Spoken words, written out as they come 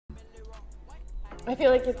I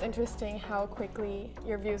feel like it's interesting how quickly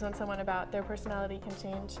your views on someone about their personality can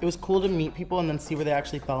change. It was cool to meet people and then see where they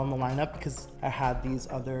actually fell in the lineup because I had these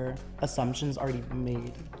other assumptions already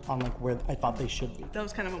made on like where I thought they should be. That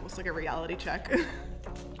was kind of almost like a reality check.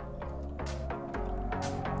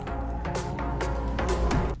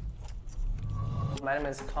 My name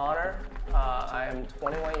is Connor. I am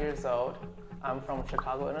 21 years old. I'm from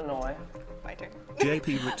Chicago, Illinois. My turn.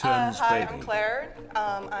 JP returns, Hi, baby. I'm Claire.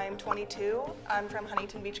 I'm 22. I'm from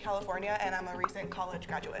Huntington Beach, California, and I'm a recent college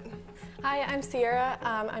graduate. Hi, I'm Sierra.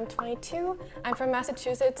 I'm 22. I'm from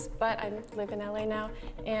Massachusetts, but I live in LA now,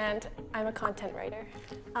 and I'm a content writer.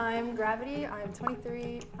 I'm Gravity. I'm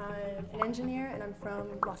 23. I'm an engineer, and I'm from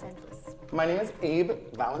Los Angeles. My name is Abe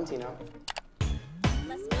Valentino.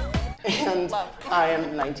 Let's go. And I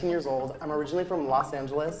am 19 years old. I'm originally from Los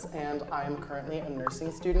Angeles, and I am currently a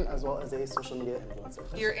nursing student as well as a social media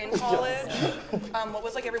influencer. You're in college. What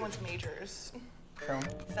was like everyone's majors? Film.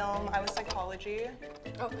 Film. I was psychology.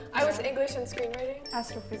 Oh, I was English and screenwriting.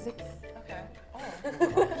 Astrophysics. Okay.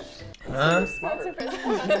 Oh. Smart.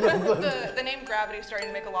 The name Gravity is starting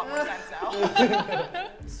to make a lot more sense now.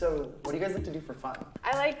 So, what do you guys like to do for fun?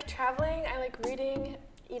 I like traveling. I like reading.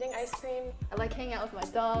 Eating ice cream. I like hanging out with my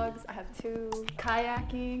dogs. I have 2.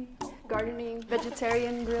 Kayaking, gardening,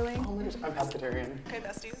 vegetarian grilling. Oh my gosh, I'm pescatarian. Okay,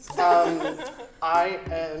 besties. I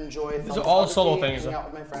enjoy These are all solo things. hanging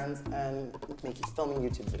out with my friends and filming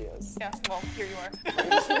YouTube videos. Yeah, well, here you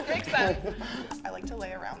are. Makes sense. I like to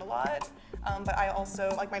lay around a lot, but I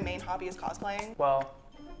also, like, my main hobby is cosplaying. Well,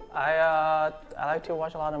 I like to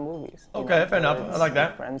watch a lot of movies. Okay, fair enough. I like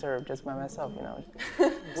that. Friends or just by myself, you know.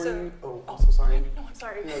 Oh, so sorry. No, I'm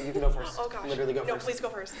sorry. No, you can go first. Oh gosh. Literally go No, first. please go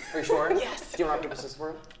first. Are you sure? Yes. Do you want to rock, paper, scissors for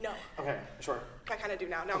it? No. Okay, sure. I kind of do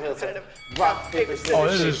now. Now Okay, I'm let's go. competitive. Rock, paper, scissors, Oh,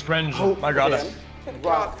 this shoot. is cringe. Oh, My god. okay.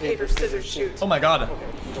 Rock, paper, scissors, shoot. Oh my god. Okay,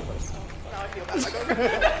 you go first. Now I feel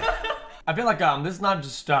bad. I feel like this is not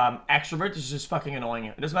just extrovert, it's just fucking annoying.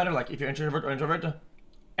 It doesn't matter like if you're introvert or introvert,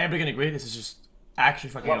 everybody can agree this is just actually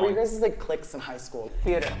fucking What were annoying. you guys' like cliques in high school?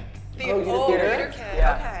 Theater. Oh, you did theater? Theater kid.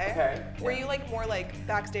 Yeah. Okay. Were you like more like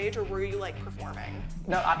backstage or were you like performing?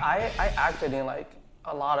 No, I acted in like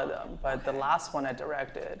a lot of them, but the last one I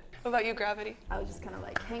directed. What about you, Gravity? I was just kind of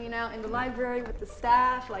like hanging out in the library with the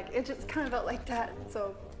staff. Like it just kind of felt like that.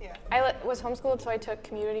 So Yeah. I was homeschooled, so I took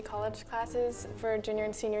community college classes for junior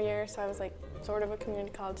and senior year, so I was like sort of a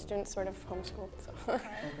community college student, sort of homeschooled. So.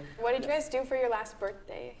 What did you guys do for your last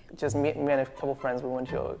birthday? Just me and a couple friends, we went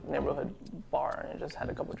to a neighborhood bar and just had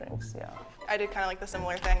a couple drinks, yeah. I did kind of like the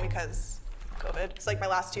similar thing because COVID. It's like my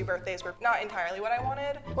last 2 birthdays were not entirely what I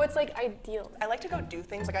wanted. What's like ideal? I like to go do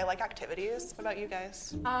things, like I like activities. What about you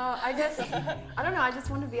guys? I guess, I don't know, I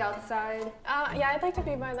just want to be outside. Yeah, I'd like to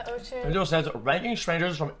be by the ocean. Video says ranking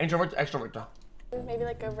strangers from introvert to extrovert. Maybe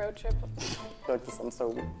like a road trip. I feel like this sounds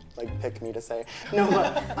so like pick me to say. No,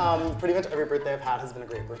 but pretty much every birthday I've had has been a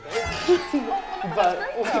great birthday. But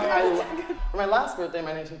for my last birthday,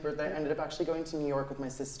 my 19th birthday, I ended up actually going to New York with my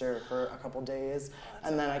sister for a couple days,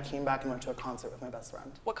 and then I came back and went to a concert with my best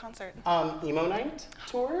friend. What concert? Emo Night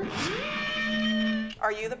tour.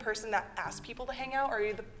 Are you the person that asks people to hang out, or are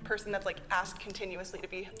you the person that's like asked continuously to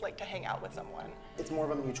be like to hang out with someone? It's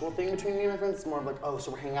more of a mutual thing between me and my friends. It's more of like, oh,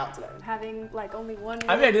 so we're hanging out today. Having like only one.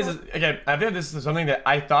 I feel like this is I feel like this is something that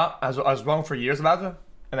I thought I was wrong for years about it,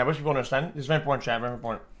 and I wish people understand. This is very important, Chad. Very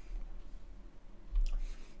important.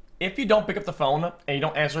 If you don't pick up the phone and you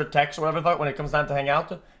don't answer a text or whatever when it comes time to hang out,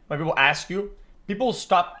 when people ask you, people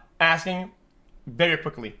stop asking very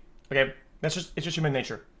quickly. Okay, it's just human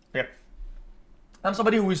nature. Okay, I'm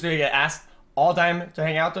somebody who used to get asked all the time to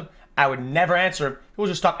hang out. I would never answer. People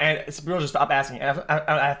just stop asking. And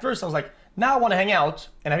at first I was like, now I want to hang out,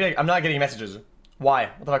 and I feel like I'm not getting messages. Why?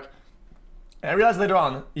 What the fuck? And I realized later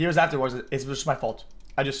on, years afterwards, it's just my fault.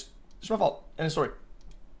 It's my fault. End of story.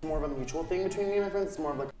 It's more of a mutual thing between me and my friends. It's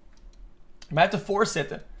more of like, You might have to force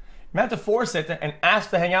it. You might have to force it and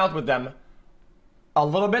ask to hang out with them a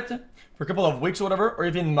little bit for a couple of weeks or whatever, or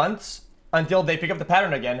even months, until they pick up the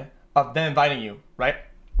pattern again of them inviting you, right?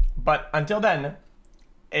 But until then,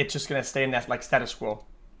 it's just gonna stay in that like status quo.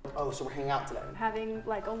 oh, so we're hanging out today. Having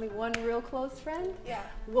like only one real close friend. Yeah.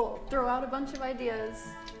 We'll throw out a bunch of ideas,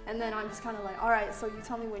 and then I'm just kind of like, all right, so you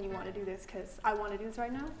tell me when you want to do this, because I want to do this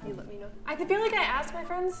right now. You let me know. I feel like I ask my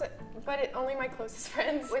friends, but only my closest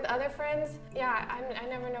friends. With other friends, yeah, I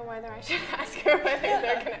never know whether I should ask or whether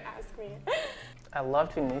they're gonna ask me. I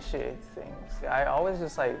love to initiate things. I always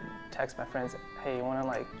just like text my friends, hey, you wanna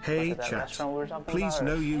like Hey go to that chat, restaurant we were talking please about?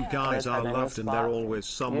 know you guys Let's are have a loved and spot. there always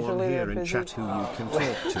someone Usually here they're in busy. chat who you can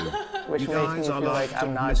talk to. which You makes me guys feel are like loved I'm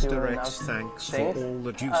and not Mr. doing X, enough thanks for things. all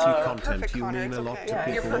the juicy content. Perfect, You Connor, mean it's a lot okay. to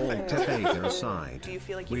Yeah, you're people all perfect. Tobago aside. Do you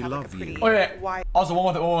feel like you We have like a love pretty you. Okay. wide? Also,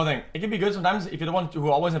 one more thing. It can be good sometimes if you're the one who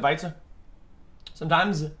always invites.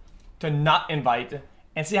 Sometimes to not invite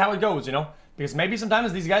and see how it goes, you know? Because maybe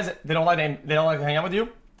sometimes these guys they don't like to hang out with you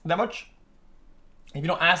that much. If you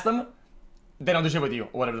don't ask them, they don't do shit with you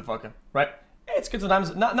or whatever the fuck, right? It's good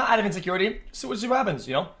sometimes, not out of insecurity. See what happens,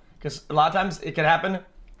 you know? Because a lot of times it can happen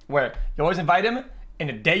where you always invite him, and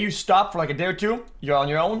the day you stop for like a day or two, you're on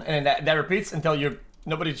your own, and then that repeats until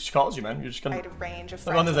nobody just calls you, man. You're just gonna. Wide range of No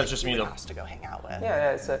friends wonder that that's just you me, would though. ask to go hang out with.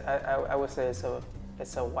 Yeah, I would say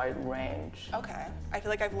it's a wide range. Okay. I feel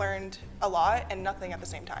like I've learned a lot and nothing at the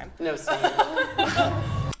same time. No, same.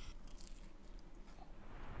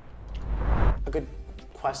 A good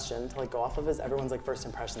question to like go off of is everyone's like first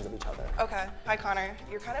impressions of each other. Okay. Hi, Connor.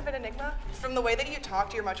 You're kind of an enigma. From the way that you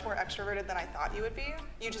talked, you're much more extroverted than I thought you would be.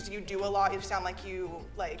 You do a lot. You sound like you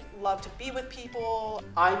love to be with people.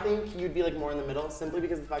 I think you'd be like more in the middle simply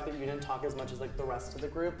because of the fact that you didn't talk as much as like the rest of the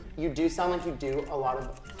group. You do sound like you do a lot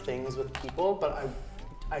of things with people, but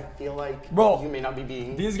I feel like Bro, you may not be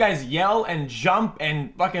being These guys yell and jump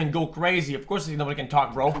and fucking go crazy. Of course, nobody can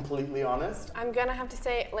talk, bro. completely honest. I'm gonna have to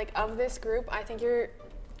say, like, of this group, I think you're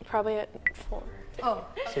probably at 4. Oh,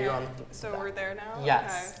 So you're on. So we're there now?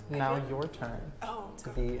 Yes. Okay. Now your turn Oh. to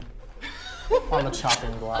be on the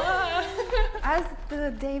chopping block. as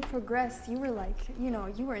the day progressed, you were like,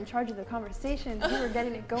 you were in charge of the conversation. You were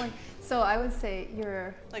getting it going. So I would say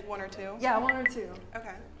you're, Like 1 or 2? yeah, 1 or 2.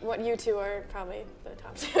 Okay. What you two are probably the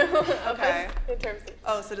top 2. Okay. In terms of.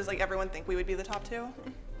 Oh, so does like everyone think we would be the top 2?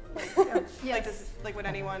 Yes. Like would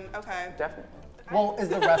anyone? Okay. Definitely. Well, is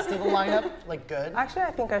the rest of the lineup like good? Actually,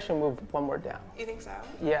 I think I should move one more down. You think so?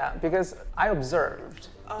 Yeah, because I observed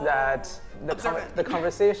that Observant. the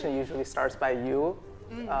conversation usually starts by you,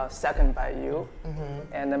 second by you,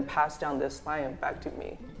 and then pass down this line back to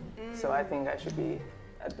me. So I think I should be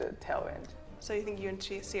at the tail end. So you think you and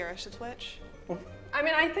Sierra should switch? I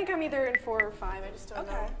mean, I think I'm either in 4 or 5. I just don't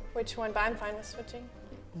Okay. know which one, but I'm fine with switching.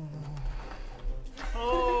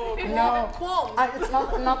 Oh, No, qualms. it's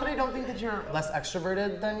not that I don't think that you're less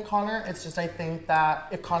extroverted than Connor. It's just I think that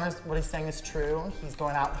if Connor's what he's saying is true, he's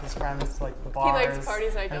going out with his friends to like the bars. likes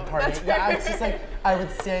parties, I and don't. party. That's Yeah, fair. it's just like I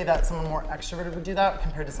would say that someone more extroverted would do that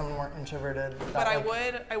compared to someone more introverted. But I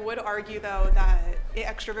would argue though that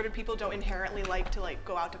extroverted people don't inherently like to like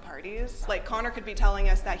go out to parties. Like Connor could be telling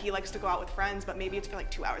us that he likes to go out with friends, but maybe it's for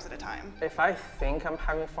like 2 hours at a time. If I think I'm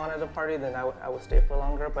having fun at a party, then I would stay for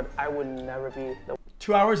longer, but I would never be the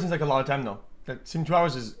 2 hours seems like a lot of time, though. That seems 2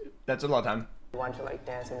 hours that's a lot of time. one to like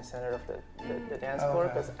dance in the center of the dance floor,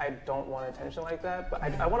 because I don't want attention like that. But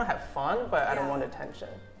I want to have fun, but I don't want attention.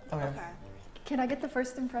 Okay. Okay. Can I get the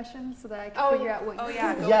first impression so that I can Oh, figure out what Oh you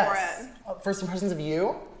yeah, go Yes. for it. First impressions of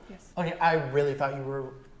you? Yes. Okay, I really thought you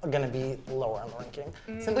were gonna be lower on the ranking.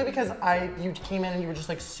 Simply because you came in and you were just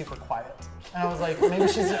like super quiet. And I was like, maybe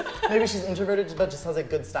she's introverted but just has a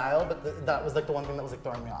good style, but that was like the one thing that was like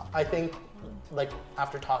throwing me off. I think like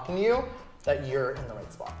after talking to you, that you're in the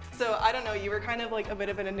right spot. So I don't know, you were kind of like a bit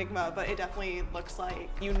of an enigma, but it definitely looks like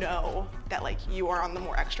you know that like you are on the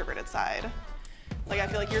more extroverted side. Like I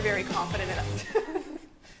feel like you're very confident in it.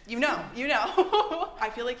 You know. I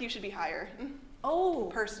feel like you should be higher. Oh.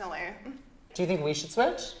 Personally. Do you think we should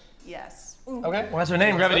switch? Yes. Okay. What's her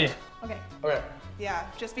name? Gravity. Okay. Okay. Yeah,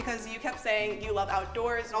 just because you kept saying you love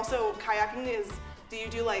outdoors, and also kayaking do you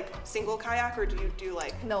do like single kayak or do you do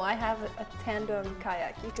like, No, I have a tandem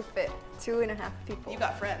kayak. You could fit 2.5 people. you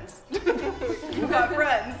got friends. You got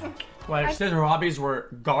friends. Well, she said her hobbies were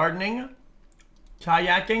gardening,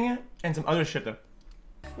 kayaking, and some other shit though.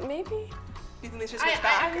 Maybe? You think they should switch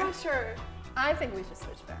back? I'm not sure. I think we should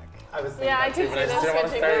switch back. I was thinking Yeah, I that too, could but I see just this didn't want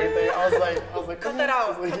to switching say back. anything. I was like, Cut that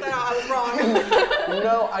out. I was wrong.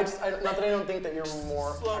 No, not that I don't think that you're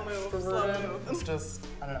more Slow move, extroverted. slow move. It's just,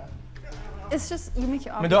 I don't know. It's just, you make it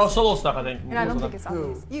I mean, obvious. they're all solo stuff, I think. And I don't think it's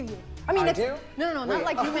Who? obvious. You. I mean, I it's, do? No, Wait. not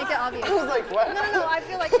like you make it obvious. I was like, what? No, I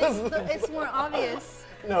feel like it's more obvious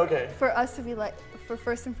No, okay. for us to be like, for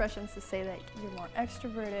first impressions to say that you're more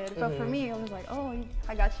extroverted. But for me, I was like, oh,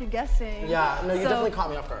 I got you guessing. Yeah, no, you So- definitely caught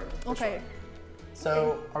me off guard. for Okay. sure.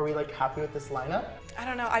 So, are we like happy with this lineup? I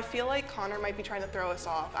don't know. I feel like Connor might be trying to throw us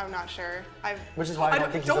off. I'm not sure. Which is why I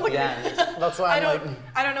don't think he's don't at look the at me. end. That's why I'm like,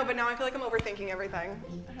 I don't know, but now I feel like I'm overthinking everything.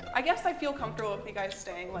 I guess I feel comfortable with you guys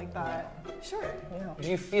staying like that. Sure. do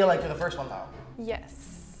you feel like you're the first one though?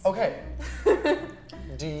 Yes. Okay.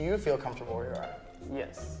 Do you feel comfortable where you are?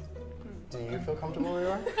 Yes. Do you feel comfortable where you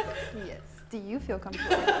are? Yes. Do you feel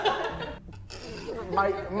comfortable?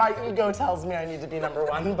 my ego tells me I need to be number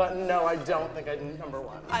one, but no, I don't think I'm number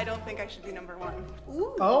one. I don't think I should be number one.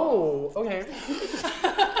 Ooh. Oh, okay.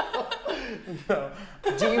 No.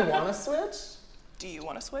 Do you want to switch? Do you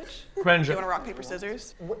want to switch? Cringe. Do you want to rock, paper,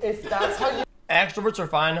 scissors? If that's how you... Extroverts are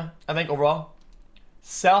fine, I think, overall.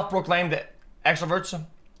 Self-proclaimed extroverts,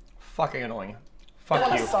 fucking annoying. Fuck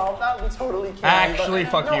want you. to solve that? We totally can. Actually,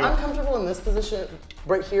 but, fuck no, you. I'm comfortable in this position,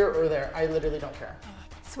 right here or there. I literally don't care.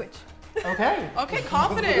 Switch. Okay. Okay,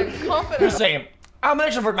 confident, You're confident. saying, I'm an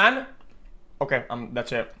extrovert, man. Okay,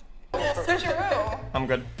 that's it. Switcheroo. I'm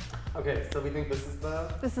good. Okay, so we think this is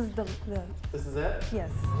the... This is the This is it? yes.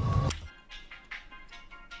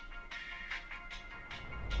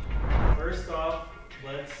 First off,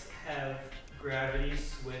 let's have Gravity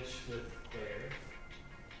switch with Claire.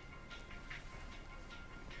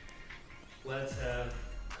 Let's have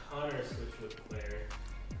Connor switch with Claire.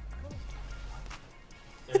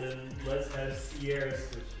 And then let's have Sierra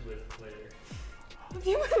switch with Claire. If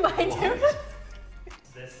you wouldn't mind doing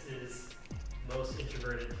This is most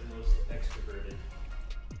introverted to most extroverted.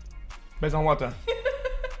 Based on what then?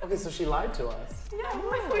 Okay, so she lied to us.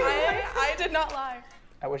 I did not lie.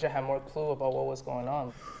 I wish I had more clue about what was going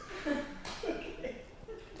on.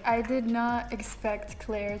 I did not expect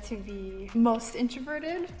Claire to be most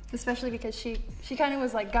introverted, especially because she kind of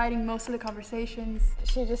was like guiding most of the conversations.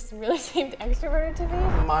 She just really seemed extroverted to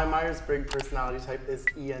me. My Myers-Briggs personality type is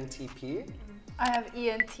ENTP. I have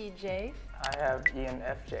ENTJ. I have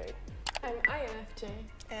ENFJ. I'm INFJ.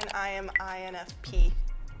 And I am INFP.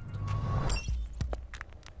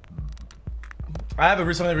 I have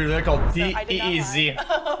a something really called I did not DEEZ. Not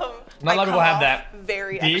a I lot of people come have off that.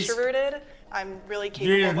 Very These? extroverted. I'm really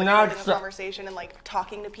capable of like, not holding a so- conversation and like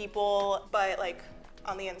talking to people, but like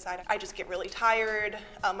on the inside, I just get really tired.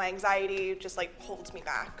 My anxiety just like holds me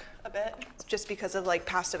back a bit, just because of like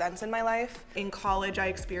past events in my life. In college, I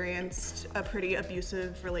experienced a pretty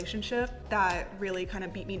abusive relationship that really kind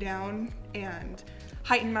of beat me down and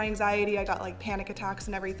heightened my anxiety. I got like panic attacks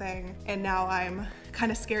and everything, and now I'm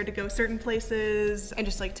kind of scared to go certain places and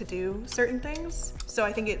just like to do certain things. So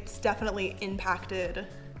I think it's definitely impacted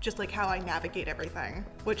just like how I navigate everything,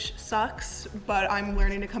 which sucks, but I'm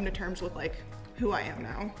learning to come to terms with like who I am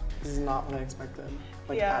now. This is not what I expected,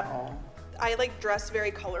 like Yeah. at all. I like dress very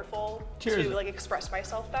colorful Cheers. to like express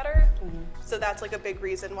myself better. So that's like a big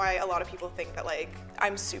reason why a lot of people think that like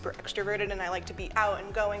I'm super extroverted and I like to be out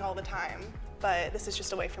and going all the time. But this is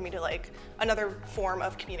just a way for me to like another form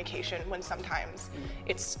of communication when sometimes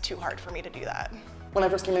it's too hard for me to do that. When I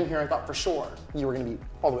first came in here, I thought for sure you were gonna be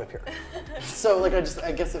all the way up here. So like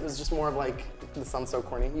I guess it was just more of like, this sounds so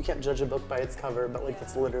corny, you can't judge a book by its cover, but like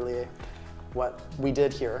that's literally what we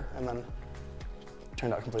did here, and then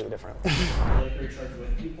turned out completely different. Like you're charged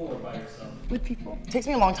with people or by yourself? With people. It takes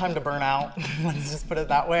me a long time to burn out, let's just put it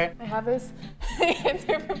that way. I have this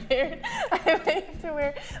answer prepared. I like to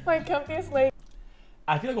wear my comfiest leggings.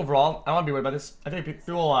 I feel like overall, I don't want to be worried about this. I think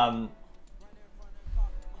people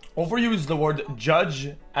overuse the word judge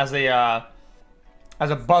as a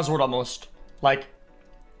buzzword almost. Like,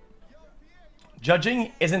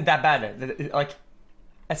 judging isn't that bad. Like,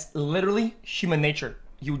 that's literally human nature.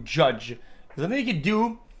 You judge. There's nothing you can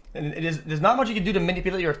do, and there's not much you can do to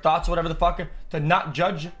manipulate your thoughts or whatever the fuck to not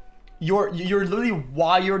judge. You're literally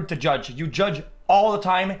wired to judge. You judge all the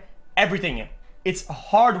time, everything. It's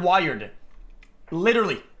hardwired.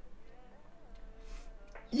 Literally.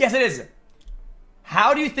 Yes, it is.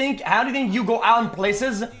 How do you think you go out in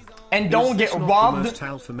places and don't get robbed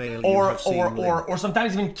or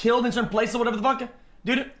sometimes even killed in certain places or whatever the fuck?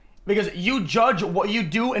 Dude, because you judge what you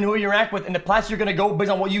do and who you interact with and the place you're gonna go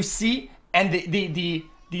based on what you see and the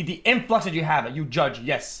influx that you have. You judge,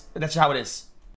 yes. That's how it is.